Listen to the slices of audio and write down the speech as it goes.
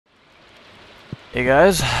Hey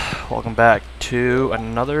guys, welcome back to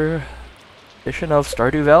another edition of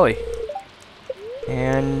Stardew Valley.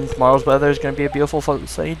 And tomorrow's weather is going to be a beautiful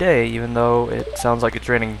sunny day, even though it sounds like it's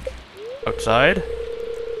raining outside.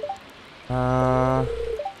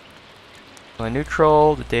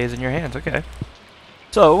 Neutral, the day is in your hands, okay.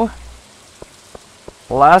 So,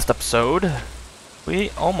 last episode, we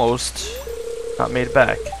almost not made it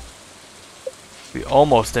back. We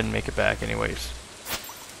almost didn't make it back anyways.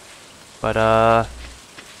 But,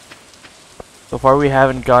 so far we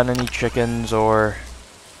haven't gotten any chickens or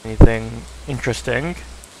anything interesting.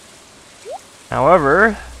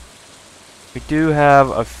 However, we do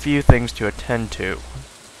have a few things to attend to.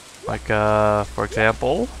 Like, for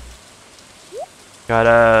example,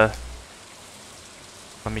 let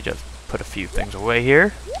me just put a few things away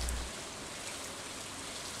here.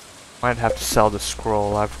 Might have to sell the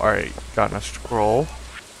scroll. I've already gotten a scroll.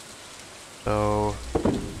 So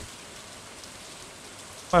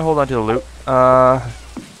I hold on to the loot.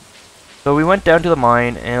 So we went down to the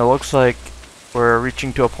mine, and it looks like we're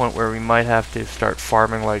reaching to a point where we might have to start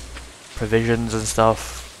farming like provisions and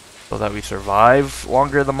stuff so that we survive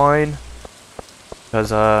longer in the mine.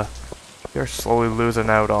 Because we're slowly losing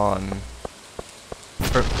out on.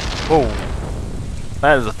 Whoa,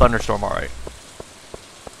 that is a thunderstorm, alright.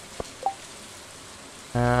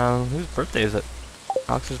 Whose birthday is it?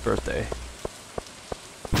 Alex's birthday.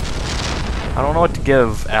 I don't know what to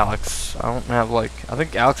give Alex. I don't have like, I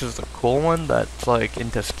think Alex is the cool one that's like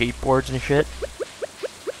into skateboards and shit.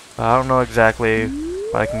 I don't know exactly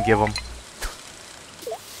what I can give him.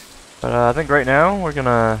 But I think right now we're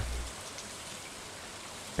gonna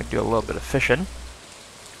do a little bit of fishing.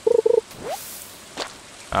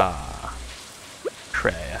 Ah,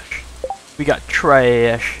 trash. We got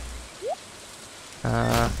trash.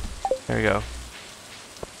 There we go.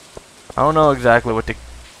 I don't know exactly what to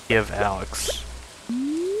give Alex.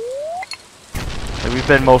 Like, we've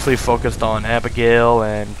been mostly focused on Abigail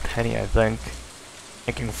and Penny, I think,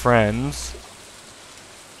 making friends.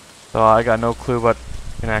 So I got no clue what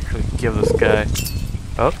I can actually give this guy.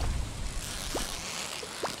 Oh.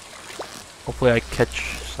 Hopefully I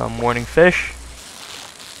catch some morning fish.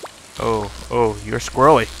 Oh, you're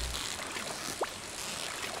squirrely.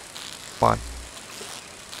 Come on.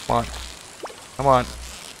 Come on. Come on.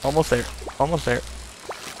 Almost there. Almost there.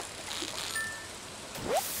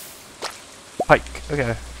 Pike.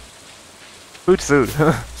 Okay. Food's food,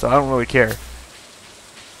 so I don't really care.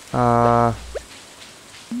 But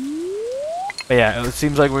yeah, it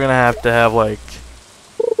seems like we're gonna have to have like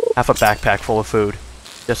half a backpack full of food,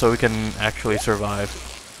 just so we can actually survive.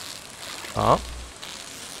 Oh.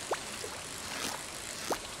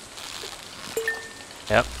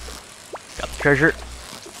 Yep. Got the treasure.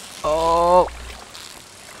 Oh.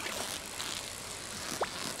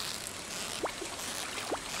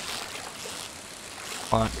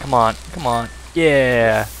 Come on, come on, come on.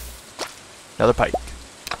 Yeah. Another pike.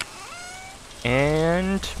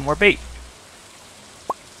 And more bait.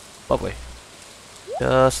 Lovely.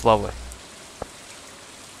 Just lovely.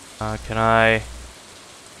 Can I...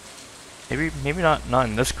 Maybe not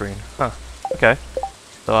in this screen. Huh. Okay.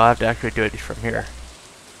 So I'll have to actually do it from here.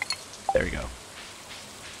 There we go.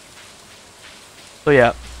 So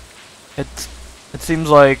yeah. It seems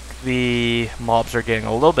like the mobs are getting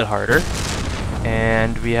a little bit harder.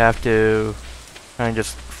 And we have to kind of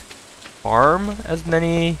just farm as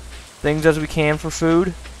many things as we can for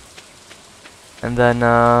food. And then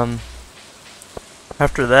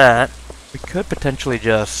after that, we could potentially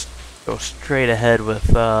just go straight ahead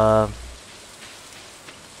with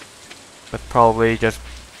probably just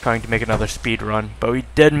trying to make another speed run. But we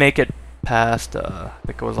did make it past, I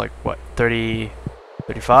think it was like, what,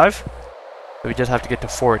 35? So we just have to get to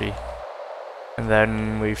 40. And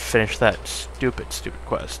then we finish that stupid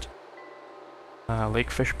quest. Lake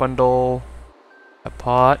fish bundle, a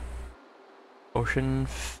pot, ocean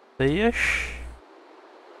fish.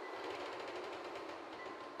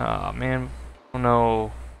 Oh man, I don't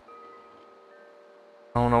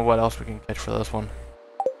know what else we can catch for this one.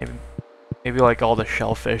 Maybe like all the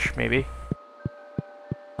shellfish, maybe.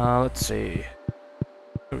 Let's see.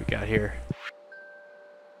 What do we got here?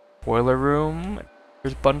 Boiler room,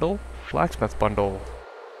 here's bundle. Blacksmith bundle.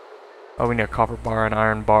 Oh, we need a copper bar, an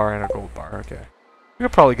iron bar, and a gold bar. Okay. We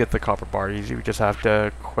could probably get the copper bar easy. We just have to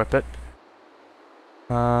equip it.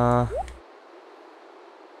 And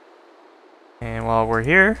while we're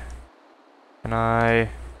here, can I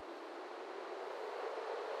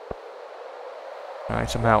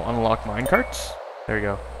somehow unlock minecarts? There we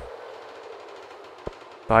go.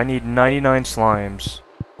 So I need 99 slimes.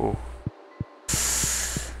 Ooh.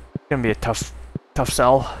 It's gonna be a tough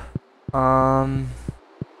sell.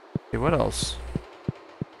 Okay, what else?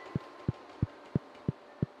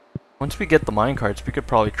 Once we get the minecarts, we could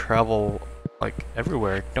probably travel, like,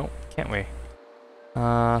 everywhere, can't we?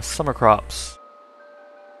 Summer crops.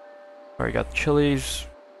 Already got the chilies.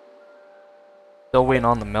 Still waiting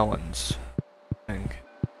on the melons, I think.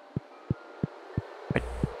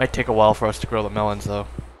 Might take a while for us to grow the melons, though.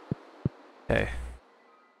 Okay.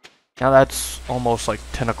 Now that's almost like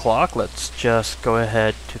 10 o'clock. Let's just go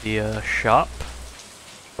ahead to the shop.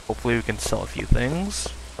 Hopefully we can sell a few things.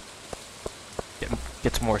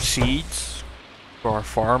 Get some more seeds. Grow our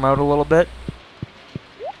farm out a little bit.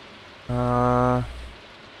 Apparently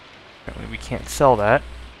we can't sell that.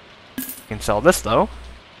 We can sell this though.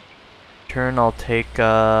 Turn, I'll take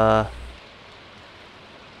 13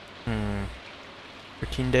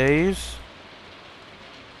 days.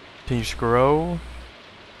 Continues to grow.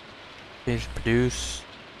 Continues to produce.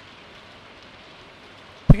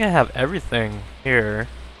 I think I have everything here.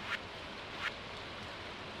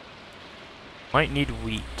 Might need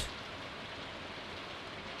wheat.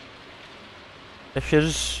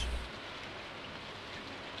 Radishes.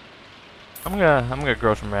 I'm gonna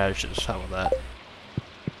grow some radishes. How about that?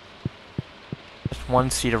 Just one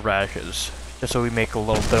seed of radishes, just so we make a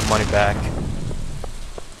little bit of money back.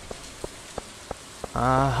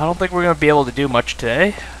 I don't think we're gonna be able to do much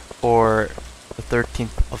today for the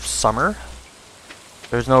 13th of summer.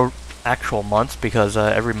 There's no actual months because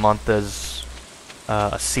every month is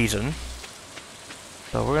a season.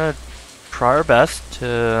 So we're gonna try our best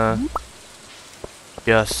to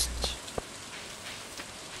just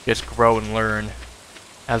grow and learn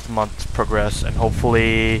as the months progress, and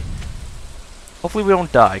hopefully we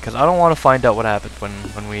don't die, because I don't want to find out what happens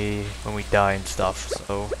when we die and stuff.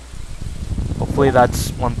 So hopefully that's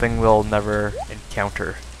one thing we'll never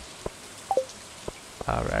encounter.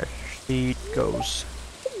 Radish seed goes.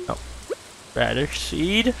 No, radish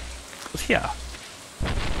seed goes here.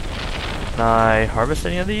 Can I harvest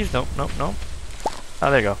any of these? Nope, nope, nope. Oh,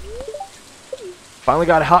 there you go. Finally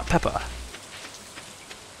got a hot pepper.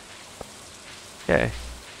 Okay.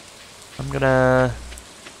 I'm gonna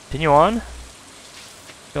continue on.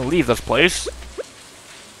 Gonna leave this place.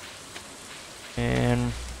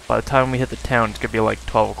 And by the time we hit the town, it's gonna be like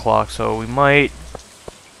 12 o'clock, so we might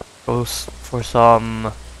go for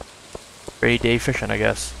some rainy day fishing, I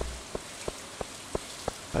guess.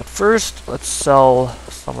 But first, let's sell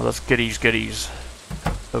some of this goodies,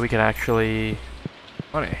 so we can actually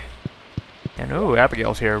money. And ooh,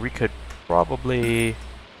 Abigail's here. We could probably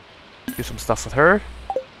do some stuff with her.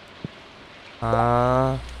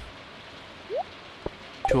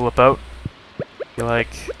 Tulip out. Be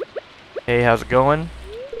like, hey, how's it going?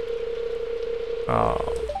 Oh,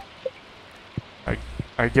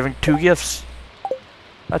 are you giving 2 gifts?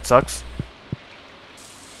 That sucks.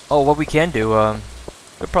 Oh, what we can do, we'll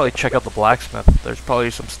probably check out the blacksmith. There's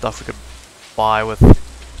probably some stuff we could buy with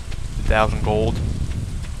 1,000 gold.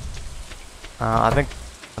 I think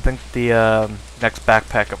the next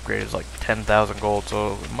backpack upgrade is like 10,000 gold,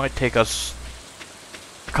 so it might take us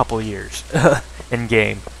a couple of years in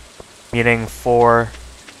game, meaning 4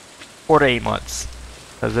 to 8 months,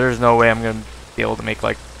 because there's no way I'm gonna be able to make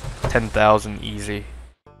like 10,000 easy.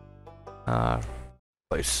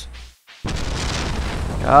 Place.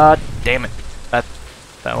 God damn it! That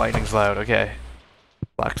lightning's loud. Okay,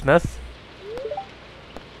 blacksmith.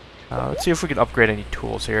 Let's see if we can upgrade any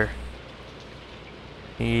tools here.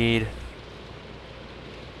 Need.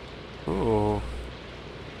 Ooh.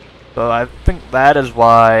 So I think that is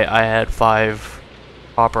why I had 5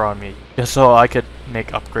 copper on me, just so I could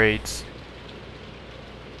make upgrades.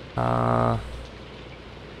 Oh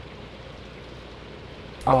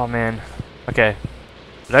man. Okay.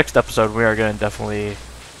 The next episode we are gonna definitely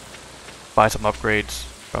buy some upgrades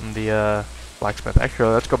from the blacksmith.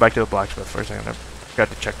 Actually, let's go back to the blacksmith for a second. I forgot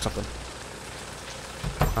to check something.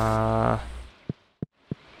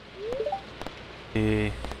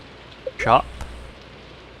 The shop.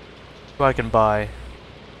 So I can buy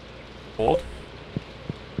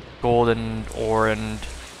gold and ore and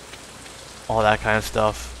all that kind of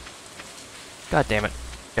stuff. God damn it.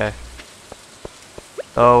 Okay.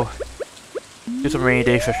 So do some rainy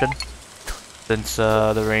day fishing, since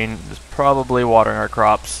the rain is probably watering our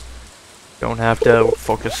crops. Don't have to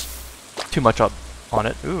focus too much on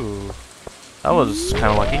it. Ooh, that was kind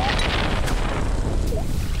of lucky.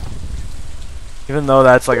 Even though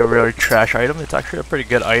that's like a really trash item, it's actually a pretty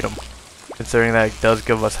good item, considering that it does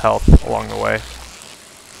give us health along the way.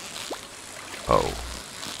 Oh,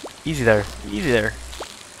 easy there, easy there.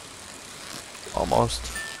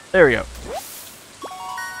 Almost. There we go.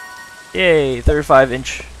 Yay,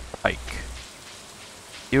 35-inch pike.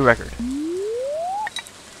 New record.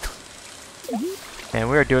 And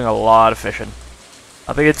we are doing a lot of fishing.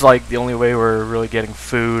 I think it's like the only way we're really getting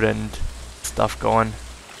food and stuff going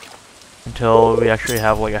until we actually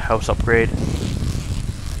have like a house upgrade.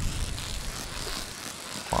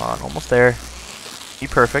 Come on, almost there. Be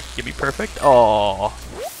perfect, give me perfect. Oh,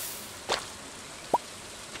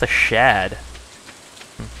 the shad.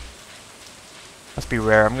 Must be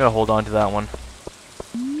rare. I'm gonna hold on to that one.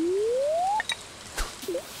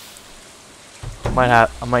 I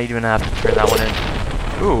might even have to turn that one in.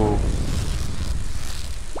 Ooh.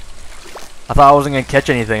 I thought I wasn't gonna catch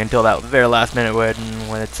anything until that very last minute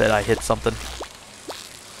when it said I hit something.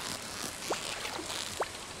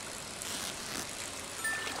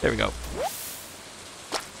 There we go.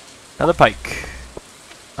 Another pike.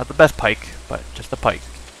 Not the best pike, but just a pike.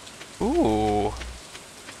 Ooh.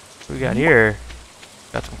 What do we got here?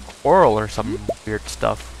 Got some coral or some weird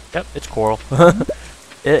stuff. Yep, it's coral.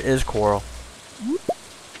 It is coral.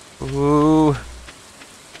 Ooh.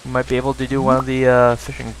 We might be able to do one of the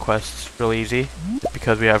fishing quests real easy.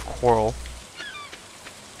 Because we have coral.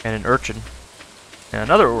 And an urchin. And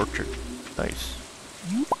another orchard. Nice.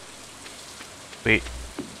 Sweet.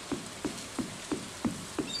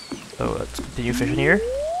 So let's continue fishing here.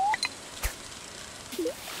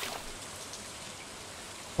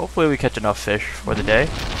 Hopefully we catch enough fish for the day.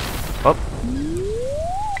 Oh.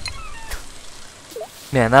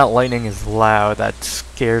 Man, that lightning is loud. That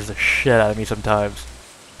scares the shit out of me sometimes.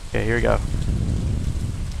 Okay, here we go.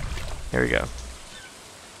 Here we go.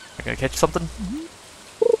 I'm gonna catch something.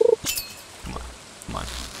 Come on, come on,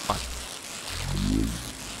 come on.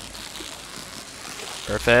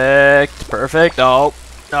 Perfect, perfect. Oh,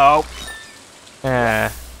 no.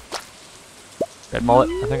 Yeah. Red mullet.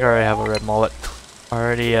 I think I already have a red mullet.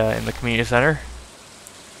 Already in the community center.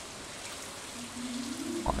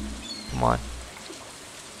 Come on, come on.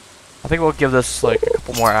 I think we'll give this like a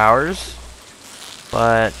couple more hours,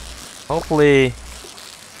 but hopefully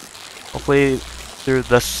through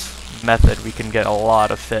this method we can get a lot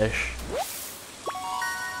of fish.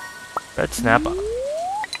 Red snapper.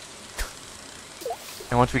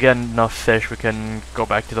 And once we get enough fish, we can go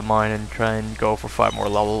back to the mine and try and go for 5 more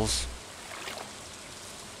levels.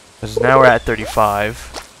 Because now we're at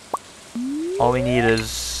 35. All we need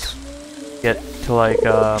is get to like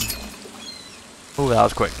ooh, that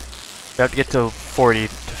was quick. We have to get to 40 to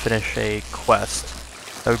finish a quest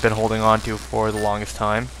that we've been holding on to for the longest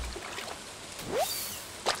time.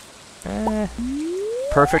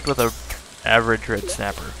 Perfect with a average red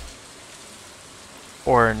snapper.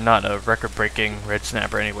 Or not a record-breaking red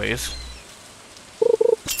snapper anyways.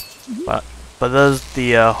 But there's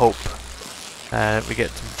the hope that we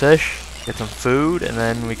get some fish, get some food, and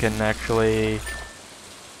then we can actually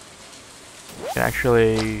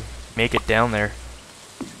make it down there.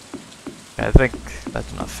 I think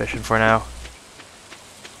that's enough fishing for now.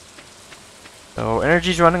 So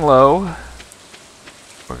energy's running low.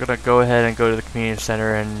 We're gonna go ahead and go to the community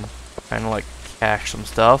center and kind of like cache some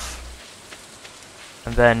stuff.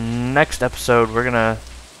 And then next episode we're gonna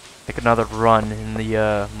take another run in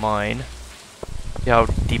the mine. See how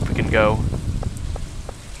deep we can go.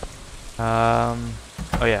 Oh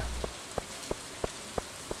yeah.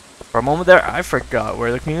 For a moment there, I forgot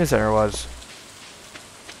where the community center was.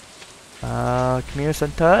 Community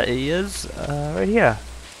center is right here.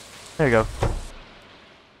 There you go.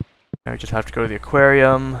 Now we just have to go to the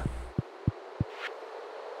aquarium.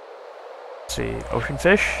 Let's see, ocean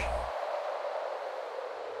fish.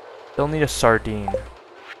 Still need a sardine.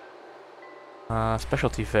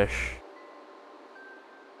 Specialty fish.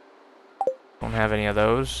 Don't have any of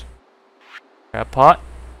those. Crab pot.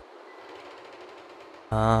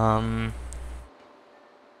 I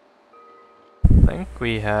think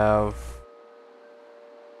we have...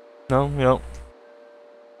 No, we don't.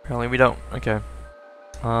 Apparently we don't. Okay.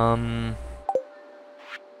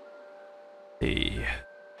 The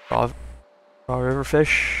raw river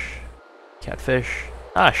fish, catfish.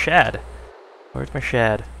 Ah, shad. Where's my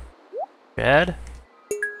shad? Shad?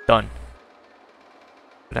 Done.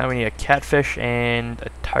 Now we need a catfish and a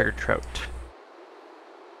tiger trout.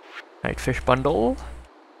 Night fish bundle.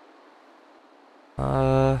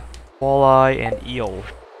 Walleye and eel.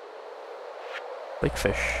 Lake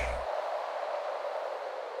fish.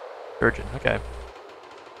 Sturgeon, okay.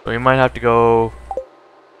 So we might have to go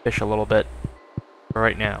fish a little bit for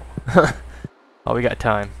right now. Oh, we got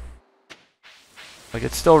time. Like,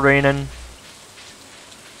 it's still raining.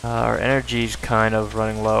 Our energy's kind of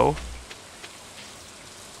running low.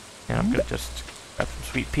 And I'm gonna just grab some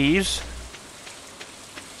sweet peas.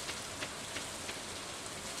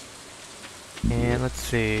 And let's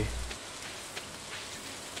see.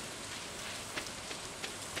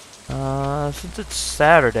 Since it's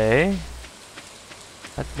Saturday,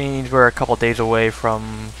 that means we're a couple days away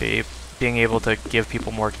from being able to give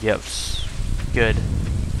people more gifts. Good.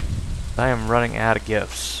 I am running out of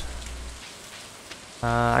gifts.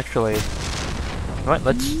 Actually, you know what?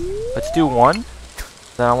 Let's do one.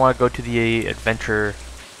 Then I want to go to the Adventurers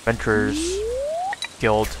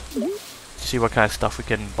Guild to see what kind of stuff we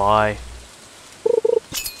can buy.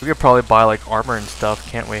 We could probably buy like armor and stuff,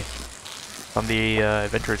 can't we? From the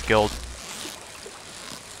Adventurers Guild.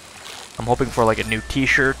 I'm hoping for like a new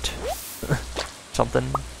T-shirt,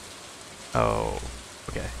 something. Oh,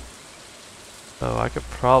 okay. So I could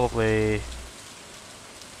probably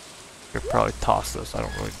toss this. I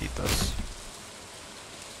don't really need this.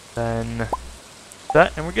 Then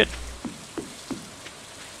that, and we're good.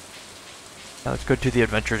 Now let's go to the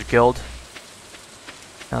Adventurers Guild.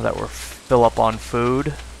 Now that we're fill up on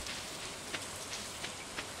food.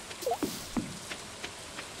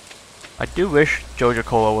 I do wish Joja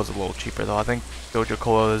Cola was a little cheaper though. I think Joja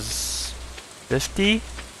Cola is 50,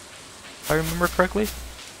 if I remember correctly.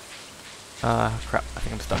 Crap, I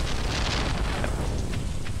think I'm stuck.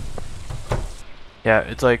 Yeah,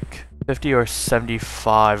 it's like 50 or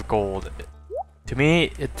 75 gold. To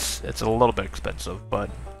me, it's a little bit expensive,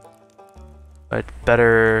 but it's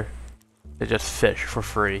better to just fish for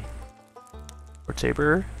free. Sword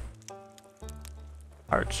saber,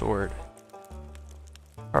 hard sword.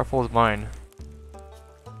 Powerful is mine.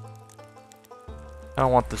 I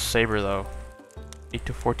don't want the saber though. 8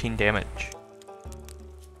 to 14 damage.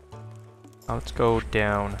 Now let's go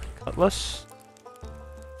down. Cutlass.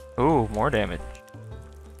 Ooh, more damage.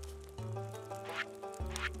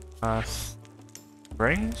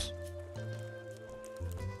 Rings.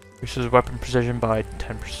 Increases weapon precision by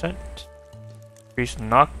 10%. Increase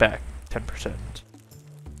knockback 10%.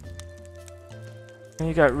 And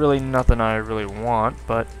you got really nothing I really want,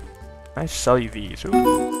 but I sell you these.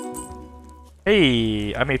 Ooh.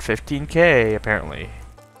 Hey, I made 15k apparently.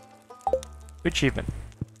 Good achievement.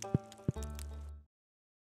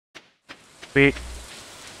 Sweet.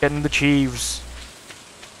 Getting the Chiefs.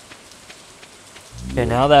 Okay,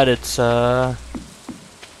 now that it's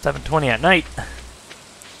 7:20 at night,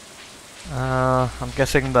 I'm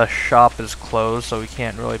guessing the shop is closed, so we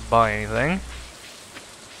can't really buy anything.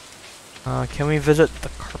 Can we visit the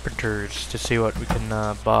carpenters to see what we can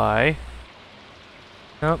buy?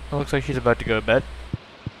 Nope, it looks like she's about to go to bed.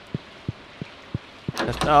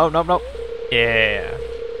 No, no, no. Yeah.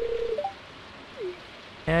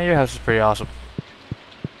 Yeah, your house is pretty awesome.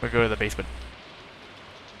 We'll go to the basement.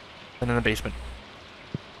 And in the basement.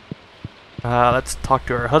 Let's talk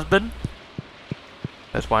to her husband.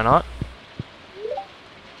 That's why not.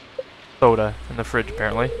 Soda in the fridge,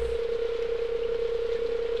 apparently.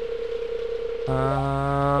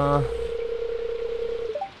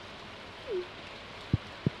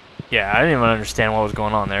 Yeah, I didn't even understand what was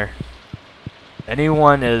going on there.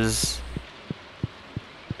 Anyone is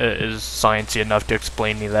sciencey enough to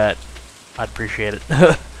explain me that, I'd appreciate it.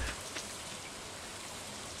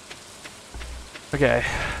 Okay,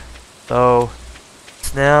 so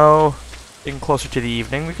it's now getting closer to the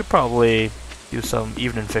evening. We could probably do some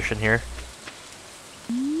evening fishing here.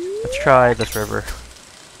 Let's try this river.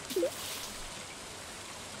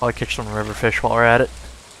 Probably catch some river fish while we're at it.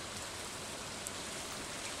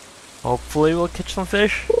 Hopefully we'll catch some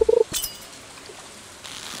fish.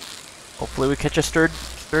 Hopefully we catch a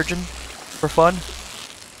sturgeon for fun.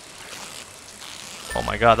 Oh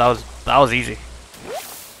my god, that was easy.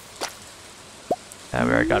 Yeah,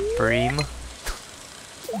 we already got bream.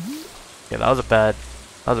 Yeah, that was a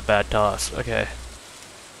bad toss. Okay.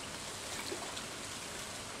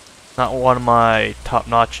 Not one of my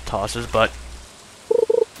top-notch tosses, but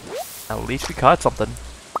at least we caught something.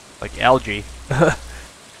 Like algae.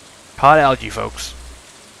 Caught algae, folks.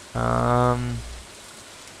 I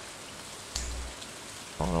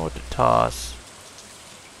don't know what to toss.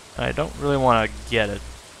 I don't really want to get it,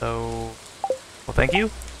 so... Well, thank you.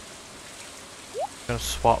 I'm gonna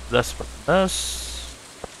swap this for this.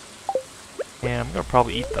 And I'm gonna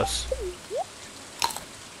probably eat this.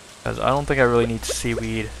 Because I don't think I really need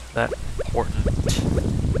seaweed that important.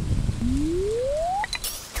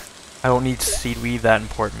 I don't need seaweed that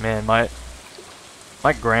important, man. My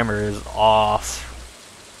grammar is off.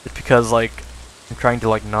 It's because, like, I'm trying to,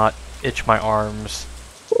 like, not itch my arms.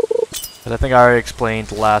 Because I think I already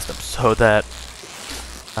explained last episode that,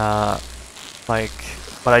 like,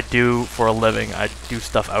 what I do for a living, I do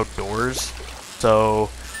stuff outdoors. So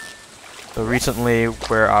recently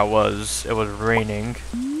where I was, it was raining.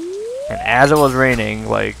 And as it was raining,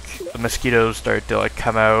 like, the mosquitoes started to, like,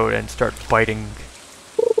 come out and start biting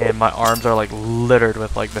And my arms are like littered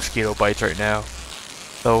with like mosquito bites right now.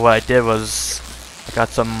 So what I did was I got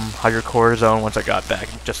some hydrocortisone once I got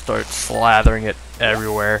back and just started slathering it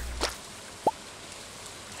everywhere.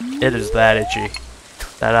 It is that itchy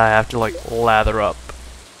that I have to like lather up.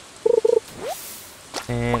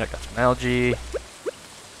 And I got some algae.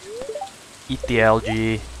 Eat the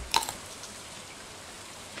algae. I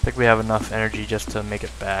think we have enough energy just to make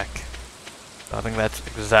it back. So I think that's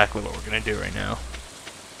exactly what we're gonna do right now.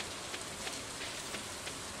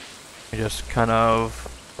 We just kind of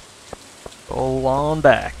go on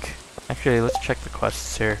back. Actually, let's check the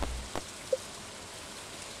quests here.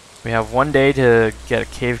 We have 1 day to get a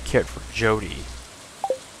cave kit for Jody.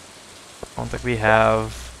 I don't think we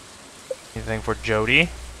have anything for Jody.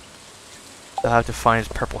 I'll have to find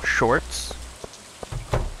his purple shorts.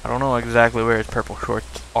 I don't know exactly where his purple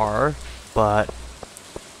shorts are, but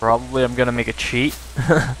probably I'm gonna make a cheat.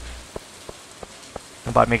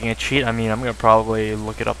 And by making a cheat, I mean I'm gonna probably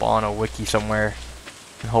look it up on a wiki somewhere,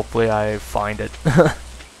 and hopefully I find it. Because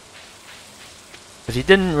he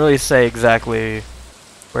didn't really say exactly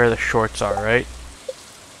where the shorts are, right?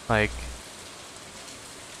 Like,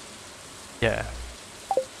 yeah,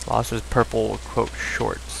 lost his purple quote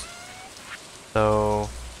shorts. So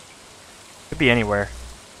could be anywhere.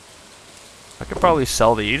 I could probably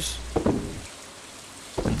sell these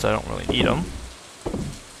since I don't really need them.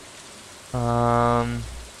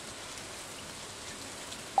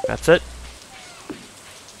 That's it.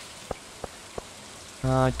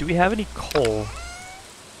 Do we have any coal?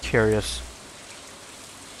 Curious.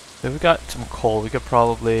 If we got some coal, we could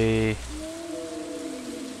probably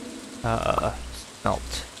smelt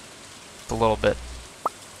just a little bit.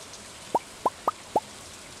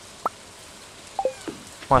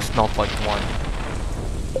 I want to smelt like one.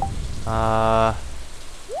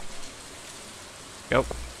 Go.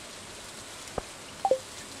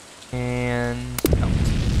 And smelt.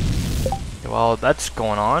 Okay, while that's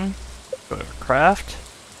going on, go to craft.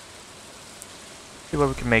 See what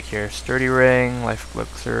we can make here. Sturdy ring, life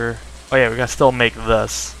elixir. Oh yeah, we gotta still make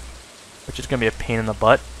this, which is gonna be a pain in the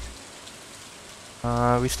butt.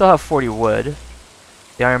 We still have 40 wood.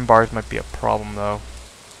 The iron bars might be a problem though.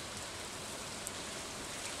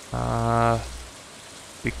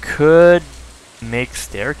 We could make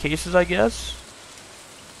staircases, I guess.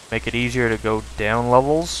 Make it easier to go down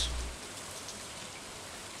levels.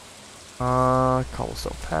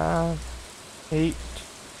 Cobblestone path. 8.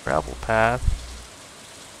 Gravel path.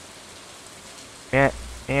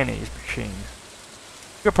 Mayonnaise machine.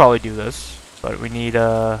 We could probably do this, but we need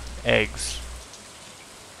eggs.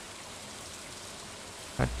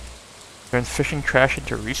 That turns fishing trash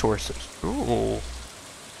into resources. Ooh.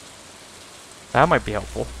 That might be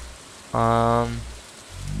helpful.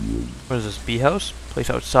 What is this? Bee house? Place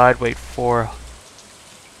outside, wait for...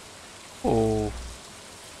 Oh.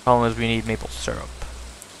 Problem is we need maple syrup.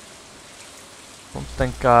 Don't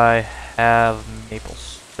think I have maple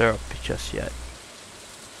syrup just yet.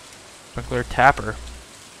 Sprinkler tapper.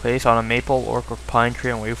 Place on a maple, oak, or pine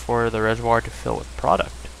tree and wait for the reservoir to fill with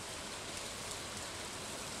product.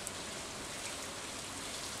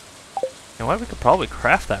 You know what? We could probably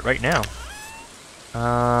craft that right now.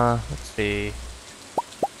 Let's see.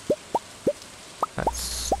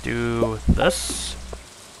 Let's do this.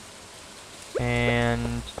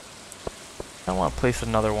 And I want to place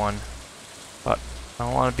another one, but I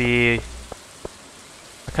don't want to be...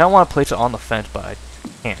 I kind of want to place it on the fence, but I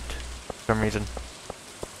can't for some reason.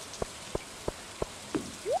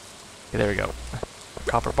 Okay, there we go.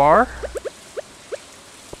 Copper bar.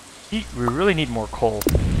 We really need more coal.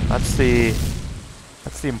 That's the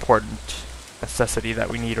important necessity that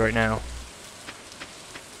we need right now.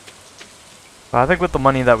 But I think with the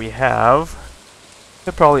money that we have, we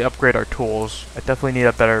could probably upgrade our tools. I definitely need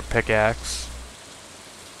a better pickaxe.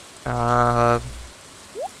 I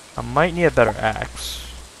might need a better axe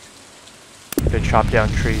to chop down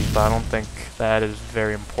trees, but I don't think that is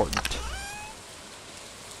very important.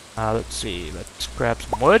 Let's see. Let's grab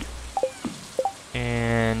some wood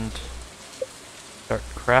and start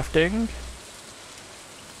crafting.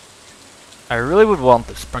 I really would want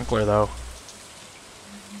the sprinkler though.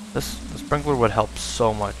 The sprinkler would help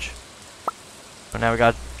so much. But now we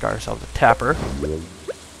got ourselves a tapper.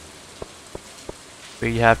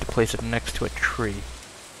 We have to place it next to a tree.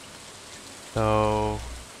 So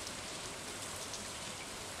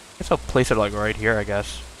I guess I'll place it like right here, I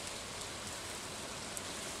guess.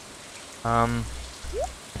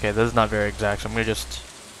 Okay, this is not very exact, so I'm gonna just...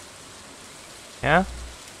 Yeah?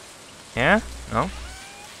 Yeah? No?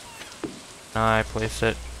 Now I place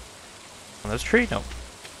it on this tree? No.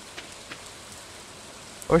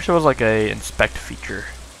 I wish there was like a inspect feature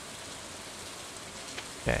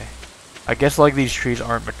Okay. I guess like these trees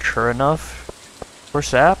aren't mature enough for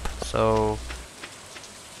sap, so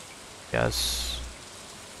yes.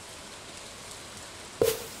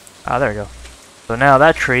 Ah, there we go. So now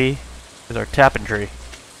that tree is our tapping tree.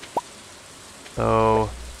 So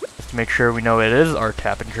just to make sure we know it is our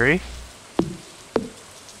tapping tree.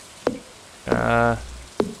 I'm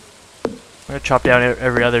gonna chop down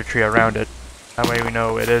every other tree around it. That way we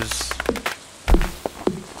know it is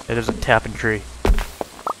a tapping tree.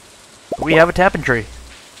 We have a tapping tree.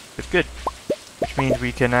 It's good. Which means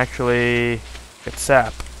we can actually get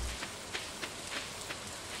sap.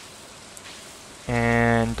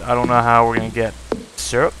 And I don't know how we're gonna get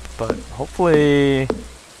syrup, but hopefully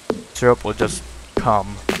syrup will just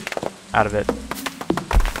come out of it.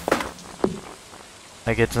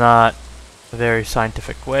 Like, it's not a very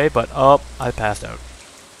scientific way, but oh, I passed out.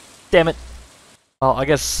 Damn it. Well, I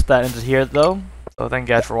guess that ends it here though. So thank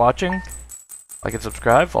you guys for watching. Like and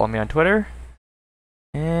subscribe, follow me on Twitter,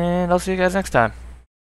 and I'll see you guys next time.